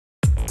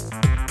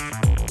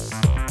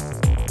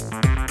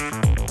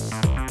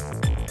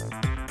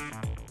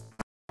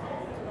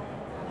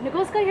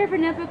Nicole Scott here for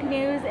Netbook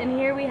News, and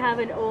here we have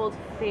an old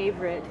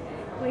favorite.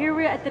 Here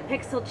we're at the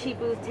PixelQi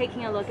booth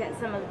taking a look at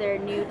some of their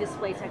new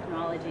display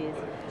technologies.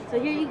 So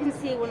here you can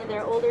see one of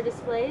their older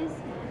displays,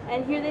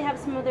 and here they have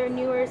some of their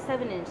newer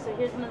 7-inch. So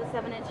here's one of the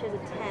 7-inch, here's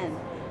a 10.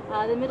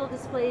 The middle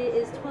display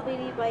is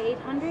 1280 by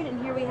 800,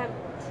 and here we have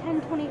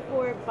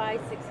 1024 by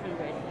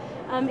 600.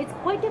 It's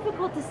quite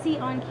difficult to see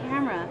on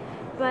camera,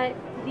 but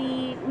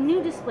the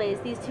new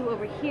displays, these two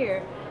over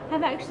here,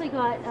 have actually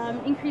got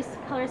increased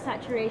color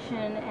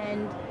saturation,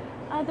 and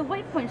the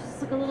white points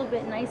just look a little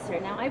bit nicer.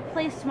 Now I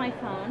placed my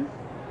phone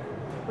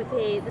with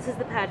this is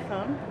the pad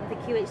phone, with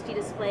a QHD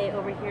display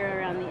over here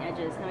around the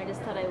edges. Now I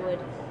just thought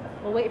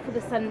we'll wait for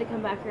the sun to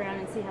come back around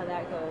and see how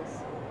that goes.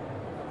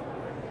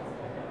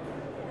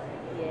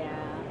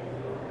 Yeah,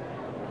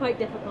 quite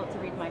difficult to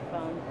read my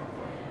phone.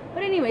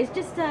 But anyways, I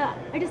just thought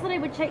I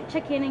would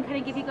check in and kind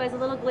of give you guys a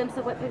little glimpse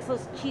of what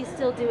PixelQi is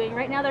still doing.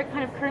 Right now they're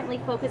kind of currently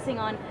focusing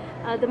on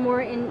the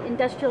more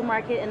industrial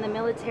market and the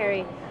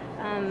military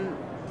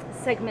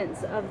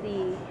segments of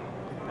the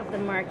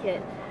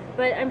market.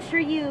 But I'm sure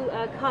you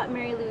caught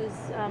Mary Lou's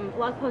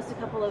blog post a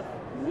couple of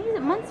maybe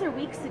months or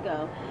weeks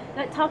ago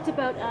that talked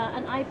about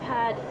an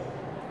iPad,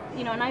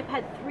 an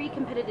iPad 3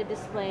 competitive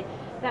display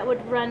that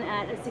would run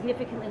at a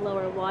significantly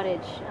lower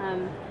wattage.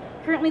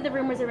 Currently, the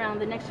rumors around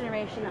the next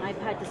generation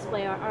iPad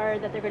display are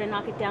that they're going to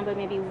knock it down by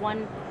maybe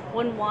 1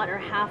 watt or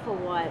half a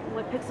watt.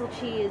 What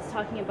PixelQi is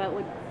talking about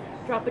would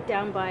drop it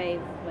down by,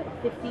 what,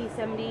 50,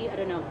 70? I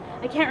don't know.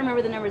 I can't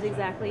remember the numbers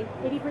exactly.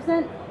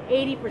 80%?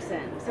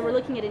 80%. So we're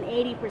looking at an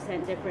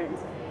 80% difference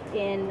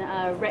in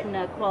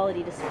Retina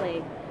quality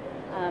display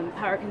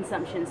power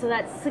consumption. So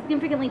that's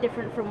significantly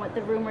different from what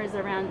the rumors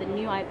around the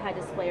new iPad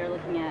display are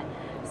looking at.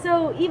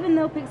 So even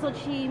though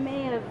PixelQi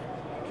may have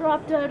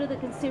dropped out of the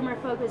consumer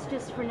focus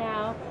just for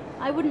now,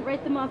 I wouldn't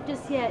write them off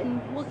just yet, and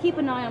we'll keep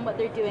an eye on what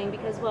they're doing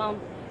because, well,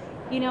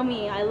 you know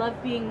me, I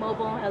love being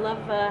mobile. I love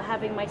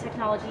having my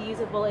technology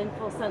usable in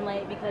full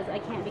sunlight because I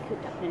can't be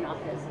cooped up in an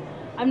office.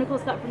 I'm Nicole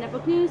Scott from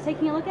Netbook News,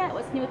 taking a look at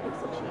what's new with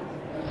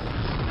PixelQi.